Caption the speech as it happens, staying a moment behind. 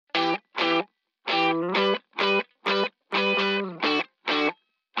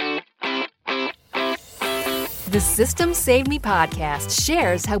The System Saved Me podcast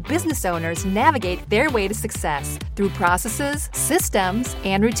shares how business owners navigate their way to success through processes, systems,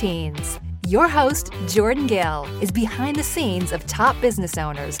 and routines. Your host, Jordan Gill, is behind the scenes of top business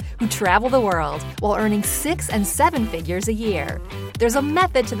owners who travel the world while earning 6 and 7 figures a year. There's a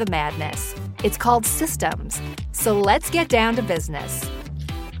method to the madness. It's called systems. So let's get down to business.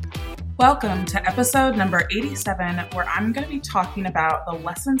 Welcome to episode number 87, where I'm going to be talking about the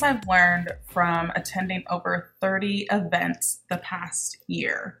lessons I've learned from attending over 30 events the past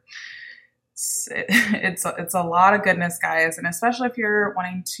year. It's a lot of goodness, guys, and especially if you're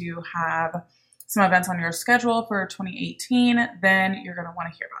wanting to have some events on your schedule for 2018, then you're going to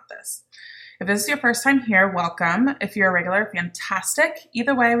want to hear about this. If this is your first time here, welcome. If you're a regular, fantastic.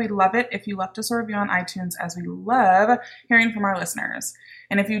 Either way, we'd love it if you left us a review on iTunes, as we love hearing from our listeners.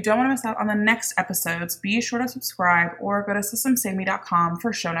 And if you don't want to miss out on the next episodes, be sure to subscribe or go to systemsaveme.com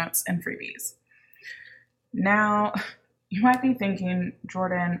for show notes and freebies. Now, you might be thinking,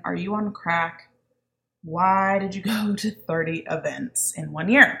 Jordan, are you on crack? Why did you go to 30 events in 1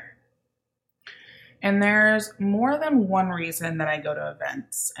 year? And there's more than one reason that I go to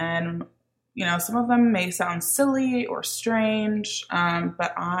events. And, you know, some of them may sound silly or strange,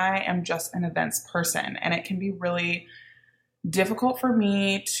 but I am just an events person. And it can be really difficult for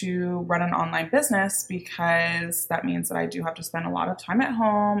me to run an online business because that means that I do have to spend a lot of time at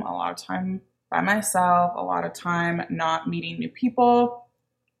home, a lot of time by myself, a lot of time not meeting new people.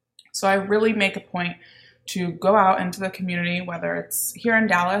 So I really make a point to go out into the community, whether it's here in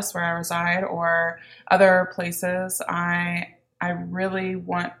Dallas where I reside or other places. I really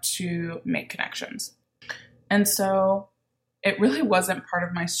want to make connections. And so it really wasn't part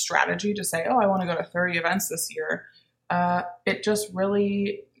of my strategy to say, oh, I want to go to 30 events this year. It just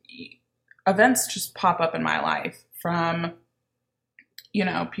really, events just pop up in my life from, you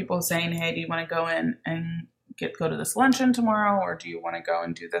know, people saying, hey, do you want to go in and go to this luncheon tomorrow? Or do you want to go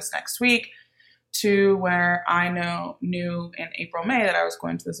and do this next week? To where I knew in April, May that I was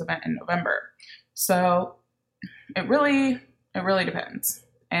going to this event in November. So it really depends.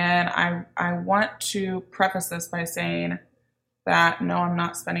 And I want to preface this by saying that no, I'm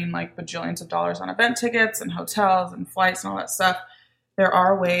not spending like bajillions of dollars on event tickets and hotels and flights and all that stuff. There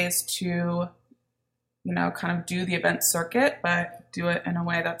are ways to, you know, kind of do the event circuit, but do it in a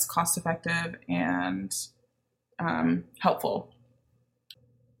way that's cost effective and helpful.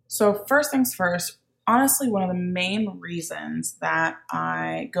 So first things first, honestly, one of the main reasons that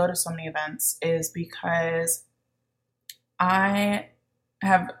I go to so many events is because I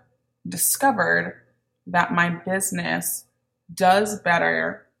have discovered that my business does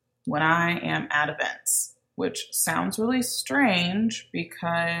better when I am at events, which sounds really strange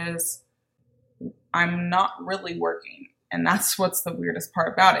because I'm not really working. And that's what's the weirdest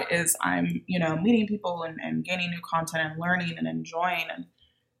part about it is I'm, you know, meeting people and gaining new content and learning and enjoying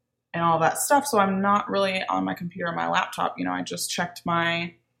and all that stuff. So I'm not really on my computer or my laptop. You know, I just checked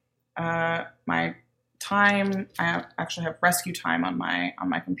my my time. I actually have rescue time on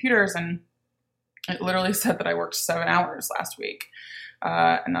my computers, and it literally said that I worked 7 hours last week.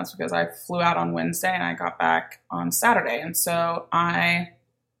 And that's because I flew out on Wednesday and I got back on Saturday. And so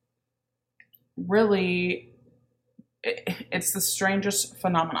it's the strangest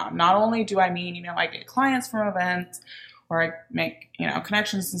phenomenon. Not only do I mean, you know, I get clients from events or I make, you know,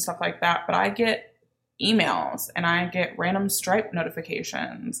 connections and stuff like that, but I get emails and I get random Stripe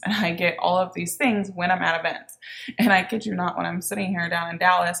notifications and I get all of these things when I'm at events. And I kid you not, when I'm sitting here down in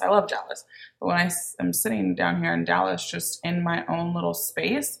Dallas, I love Dallas, but when I'm sitting down here in Dallas, just in my own little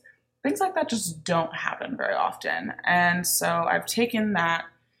space, things like that just don't happen very often. And so I've taken that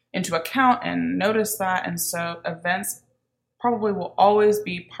into account and noticed that. And so events probably will always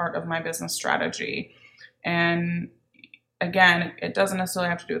be part of my business strategy. And again, it doesn't necessarily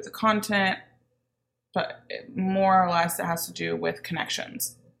have to do with the content, but more or less it has to do with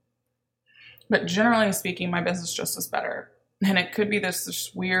connections. But generally speaking, my business just is better. And it could be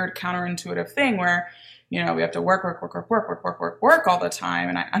this weird counterintuitive thing where, you know, we have to work all the time.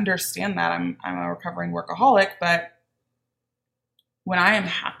 And I understand that I'm a recovering workaholic, but when I am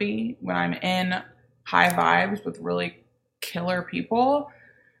happy, when I'm in high vibes with really killer people,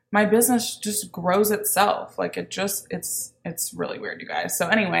 my business just grows itself. Like it's really weird, you guys. So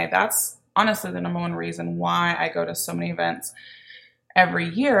anyway, that's honestly the number one reason why I go to so many events every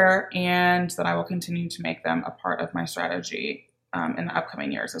year, and that I will continue to make them a part of my strategy in the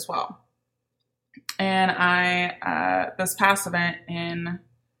upcoming years as well. And this past event in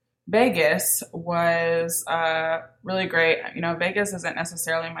Vegas was really great. You know, Vegas isn't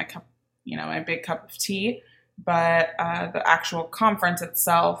necessarily my big cup of tea, but the actual conference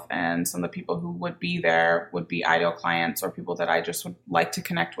itself and some of the people who would be there would be ideal clients or people that I just would like to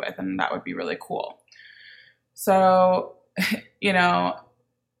connect with, and that would be really cool. So,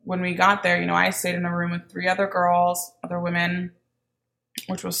 when we got there, I stayed in a room with 3 other girls, other women,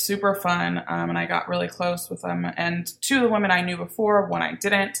 which was super fun, and I got really close with them. And 2 of the women I knew before, 1 I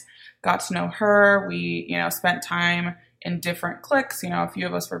didn't, got to know her. We, spent time in different cliques. A few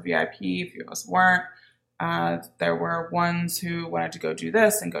of us were VIP, a few of us weren't. There were ones who wanted to go do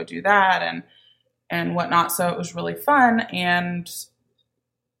this and go do that and whatnot. So it was really fun. And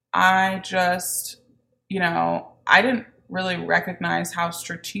I just, I didn't really recognize how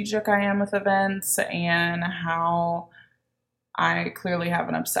strategic I am with events and how I clearly have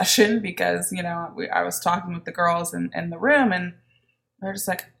an obsession because, I was talking with the girls in the room and they're just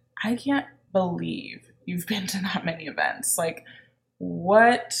like, I can't believe you've been to that many events. Like,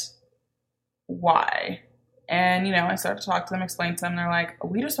 what? Why? And, I started to talk to them, explain to them. They're like,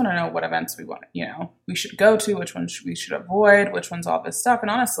 we just want to know what events we want, we should go to, which ones we should avoid, which one's all this stuff. And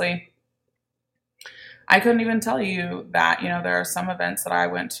honestly, I couldn't even tell you that, there are some events that I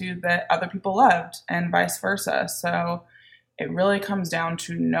went to that other people loved and vice versa. So it really comes down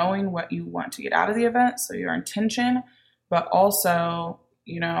to knowing what you want to get out of the event. So your intention, but also,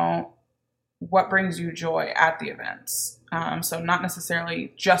 what brings you joy at the events. So not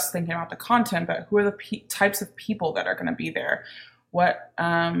necessarily just thinking about the content, but who are the types of people that are going to be there? What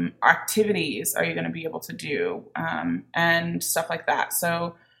activities are you going to be able to do? And stuff like that.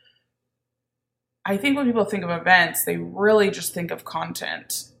 So I think when people think of events, they really just think of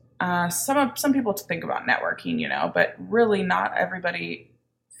content. Some people think about networking, but really not everybody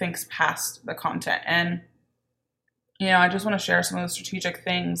thinks past the content. And, I just want to share some of the strategic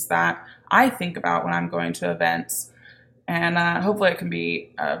things that I think about when I'm going to events, and hopefully it can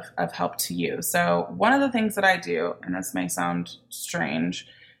be of help to you. So one of the things that I do, and this may sound strange,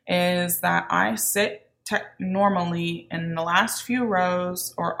 is that I sit normally in the last few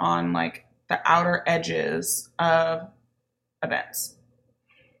rows or on like the outer edges of events.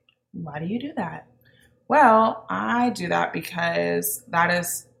 Why do you do that? Well, I do that because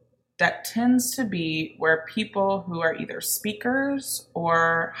that tends to be where people who are either speakers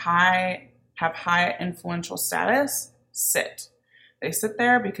or have high influential status sit. They sit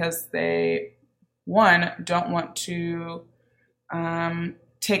there because they, 1, don't want to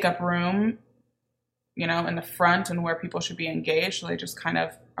take up room, in the front and where people should be engaged. So they just kind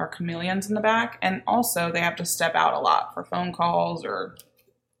of are chameleons in the back. And also they have to step out a lot for phone calls or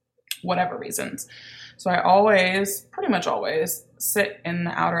whatever reasons. So I pretty much always sit in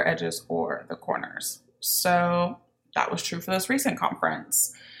the outer edges or the corners. So that was true for this recent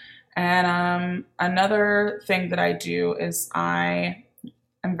conference. And another thing that I do is I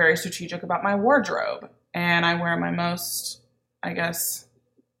am very strategic about my wardrobe. And I wear my most, I guess,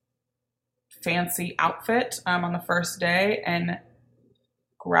 fancy outfit on the first day and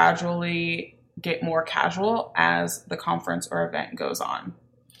gradually get more casual as the conference or event goes on.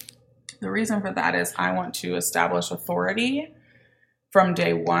 The reason for that is I want to establish authority from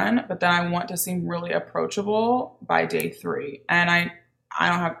day 1, but then I want to seem really approachable by day 3. And I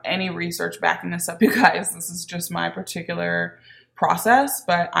don't have any research backing this up, you guys. This is just my particular process,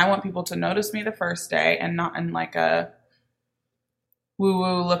 but I want people to notice me the first day and not in like a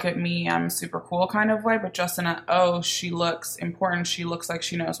woo-woo, look at me, I'm super cool kind of way, but just in a, oh, she looks important, she looks like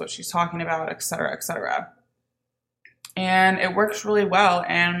she knows what she's talking about, et cetera, et cetera. And it works really well.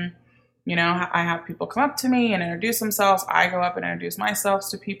 And I have people come up to me and introduce themselves. I go up and introduce myself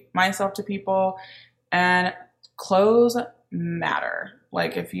to people, and clothes matter.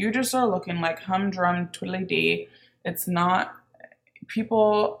 Like if you just are looking like humdrum twiddly-dee, it's not,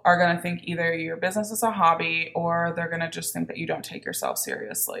 people are going to think either your business is a hobby or they're going to just think that you don't take yourself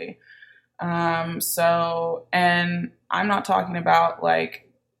seriously. And I'm not talking about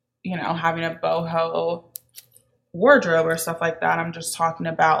like, having a boho wardrobe or stuff like that. I'm just talking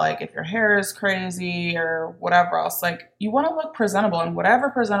about like if your hair is crazy or whatever else, like you want to look presentable, and whatever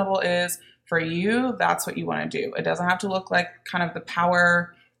presentable is for you, that's what you want to do. It doesn't have to look like kind of the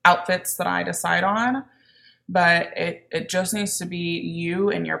power outfits that I decide on, but it just needs to be you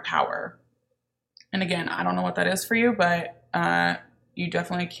and your power. And again, I don't know what that is for you, but you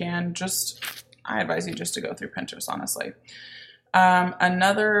definitely can I advise you just to go through Pinterest, honestly.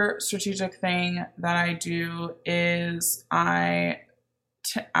 Another strategic thing that I do is I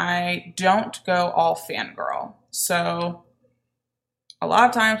don't go all fangirl. So a lot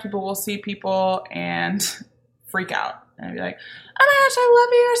of times people will see people and freak out And I'd be like, oh my gosh, I love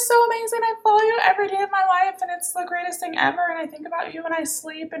you. You're so amazing. I follow you every day of my life, and it's the greatest thing ever. And I think about you when I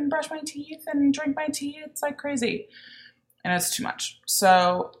sleep and brush my teeth and drink my tea. It's like crazy. And it's too much.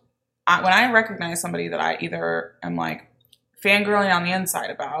 So when I recognize somebody that I either am like fangirling on the inside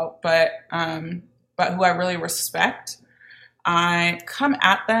about, but who I really respect, I come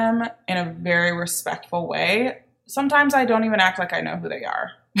at them in a very respectful way. Sometimes I don't even act like I know who they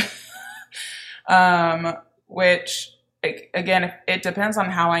are. Which, again, it depends on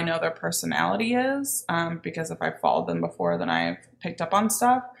how I know their personality is, because if I've followed them before, then I've picked up on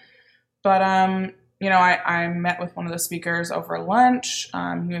stuff. But, I met with one of the speakers over lunch.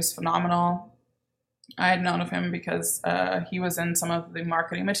 He was phenomenal. I had known of him because he was in some of the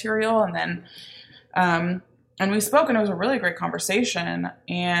marketing material, and then and we spoke, and it was a really great conversation.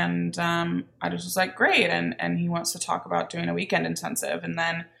 And I just was like, great. And he wants to talk about doing a weekend intensive. And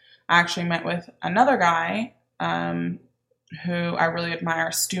then I actually met with another guy who I really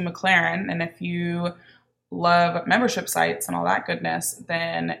admire, Stu McLaren. And if you love membership sites and all that goodness,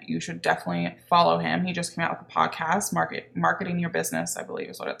 then you should definitely follow him. He just came out with a podcast, Marketing Your Business, I believe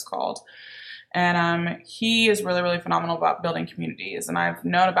is what it's called. And he is really, really phenomenal about building communities. And I've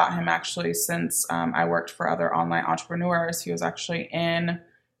known about him actually since I worked for other online entrepreneurs. He was actually in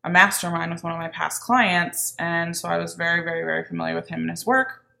a mastermind with one of my past clients. And so I was very, very, very familiar with him and his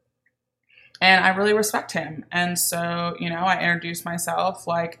work. And I really respect him. And so, I introduced myself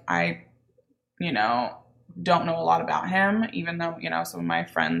like I, don't know a lot about him, even though, some of my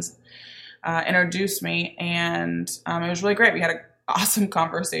friends introduced me. And it was really great. We had an awesome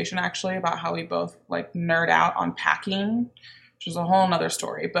conversation actually about how we both like nerd out on packing, which is a whole nother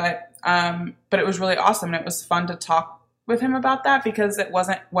story. But it was really awesome. And it was fun to talk with him about that because it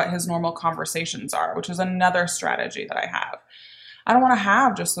wasn't what his normal conversations are, which is another strategy that I have. I don't want to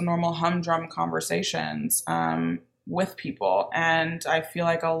have just the normal humdrum conversations with people. And I feel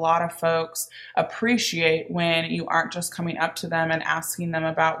like a lot of folks appreciate when you aren't just coming up to them and asking them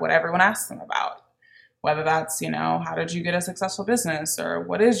about what everyone asks them about. Whether that's, how did you get a successful business, or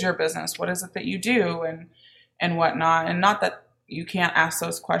what is your business? What is it that you do, and whatnot. And not that you can't ask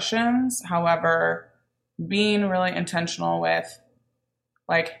those questions. However, being really intentional with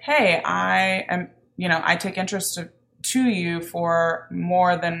like, hey, I am, I take interest to you for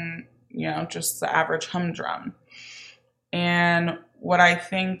more than, just the average humdrum. And what I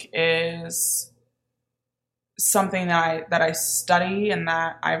think is something that I study, and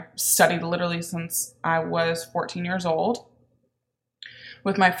that I've studied literally since I was 14 years old.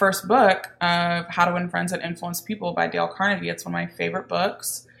 With my first book of How to Win Friends and Influence People by Dale Carnegie. It's one of my favorite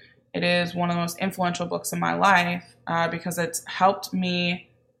books. It is one of the most influential books in my life because it's helped me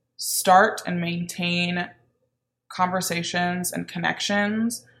start and maintain conversations and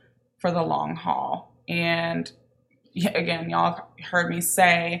connections for the long haul. And again, y'all have heard me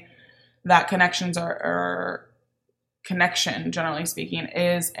say that connections connection, generally speaking,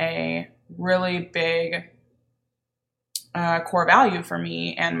 is a really big core value for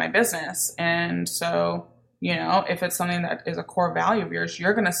me and my business. And so, if it's something that is a core value of yours,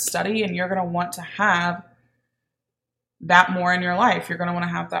 you're going to study and you're going to want to have that more in your life. You're going to want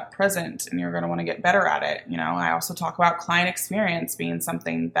to have that present, and you're going to want to get better at it. I also talk about client experience being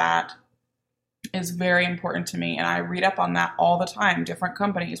something that is very important to me. And I read up on that all the time. Different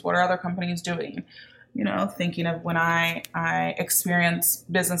companies, what are other companies doing? Thinking of when I experience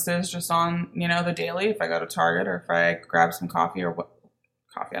businesses just on, the daily, if I go to Target or if I grab some coffee or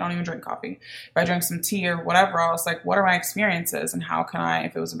coffee, I don't even drink coffee. If I drink some tea or whatever, I was like, what are my experiences, and how can I,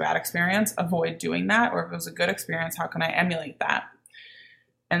 if it was a bad experience, avoid doing that? Or if it was a good experience, how can I emulate that?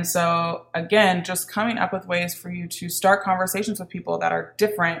 And so again, just coming up with ways for you to start conversations with people that are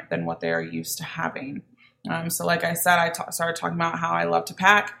different than what they are used to having. So like I said, I started talking about how I love to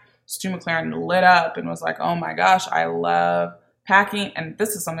pack. Stu McLaren lit up and was like, oh my gosh, I love packing. And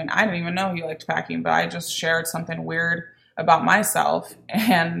this is something I didn't even know he liked packing, but I just shared something weird about myself,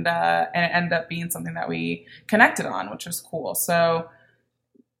 and it ended up being something that we connected on, which was cool. So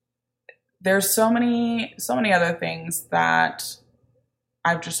there's so many other things that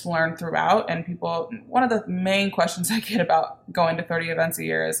I've just learned throughout. And one of the main questions I get about going to 30 events a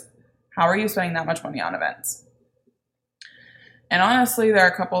year is, how are you spending that much money on events? And honestly, there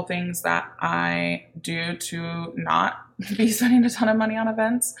are a couple of things that I do to not be spending a ton of money on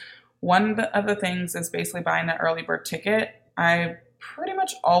events. One of the things is basically buying the early bird ticket. I pretty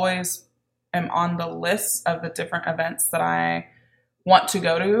much always am on the list of the different events that I want to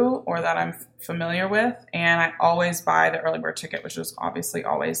go to or that I'm familiar with. And I always buy the early bird ticket, which is obviously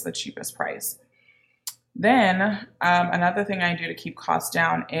always the cheapest price. Then another thing I do to keep costs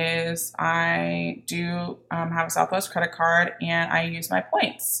down is I do have a Southwest credit card, and I use my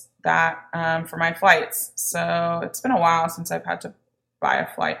points for my flights. So it's been a while since I've had to buy a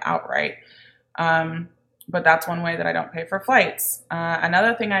flight outright. But that's one way that I don't pay for flights.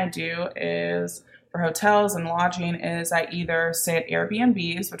 Another thing I do is for hotels and lodging is I either stay at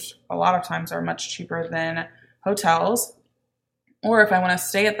Airbnbs, which a lot of times are much cheaper than hotels, or if I want to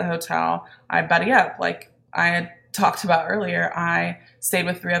stay at the hotel, I buddy up. Like I had talked about earlier, I stayed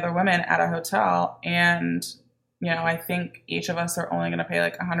with 3 other women at a hotel, and I think each of us are only going to pay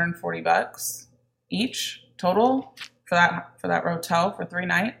like $140 each total for that hotel for 3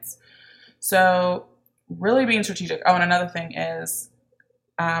 nights. So really being strategic. Oh, and another thing is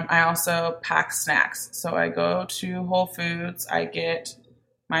I also pack snacks. So I go to Whole Foods, I get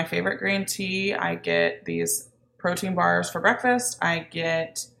my favorite green tea, I get these protein bars for breakfast, I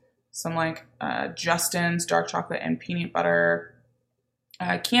get some Justin's dark chocolate and peanut butter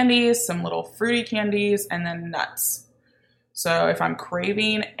candies, some little fruity candies, and then nuts. So if I'm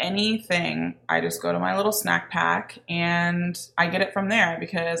craving anything, I just go to my little snack pack and I get it from there,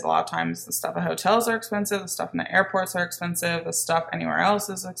 because a lot of times the stuff at hotels are expensive, the stuff in the airports are expensive, the stuff anywhere else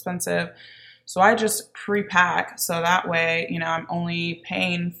is expensive. So I just pre-pack, so that way, I'm only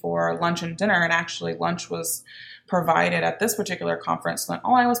paying for lunch and dinner, and actually lunch was provided at this particular conference.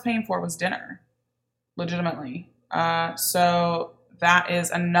 All I was paying for was dinner, legitimately. So that is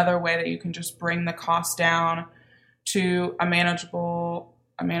another way that you can just bring the cost down to a manageable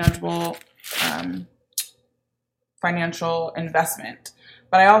financial investment.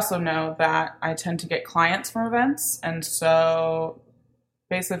 But I also know that I tend to get clients from events, and so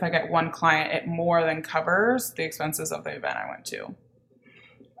basically if I get one client, it more than covers the expenses of the event I went to.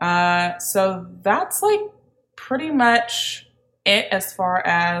 So that's pretty much it as far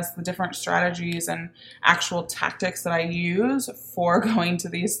as the different strategies and actual tactics that I use for going to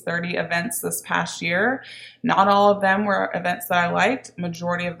these 30 events this past year. Not all of them were events that I liked.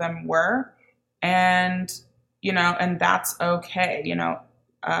 Majority of them were. And, and that's okay.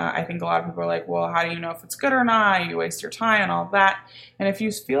 I think a lot of people are like, well, how do you know if it's good or not? You waste your time and all of that. And if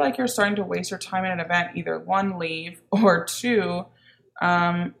you feel like you're starting to waste your time in an event, either 1, leave, or 2,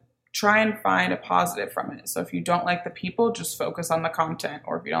 try and find a positive from it. So if you don't like the people, just focus on the content.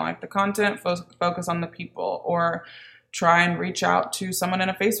 Or if you don't like the content, focus on the people. Or try and reach out to someone in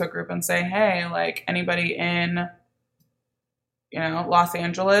a Facebook group and say, hey, anybody in, Los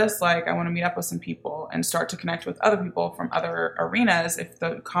Angeles, I want to meet up with some people, and start to connect with other people from other arenas if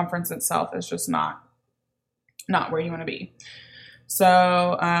the conference itself is just not where you want to be.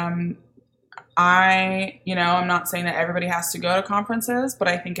 So, I'm not saying that everybody has to go to conferences, but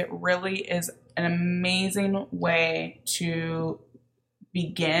I think it really is an amazing way to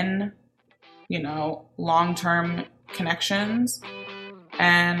begin, long-term connections,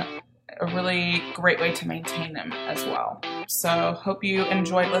 and a really great way to maintain them as well. So hope you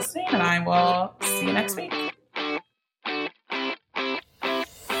enjoyed listening, and I will see you next week.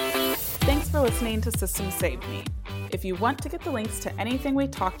 Thanks for listening to Systems Saved Me. If you want to get the links to anything we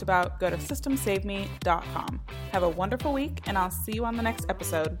talked about, go to systemsaveme.com. Have a wonderful week, and I'll see you on the next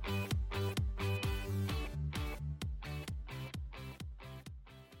episode.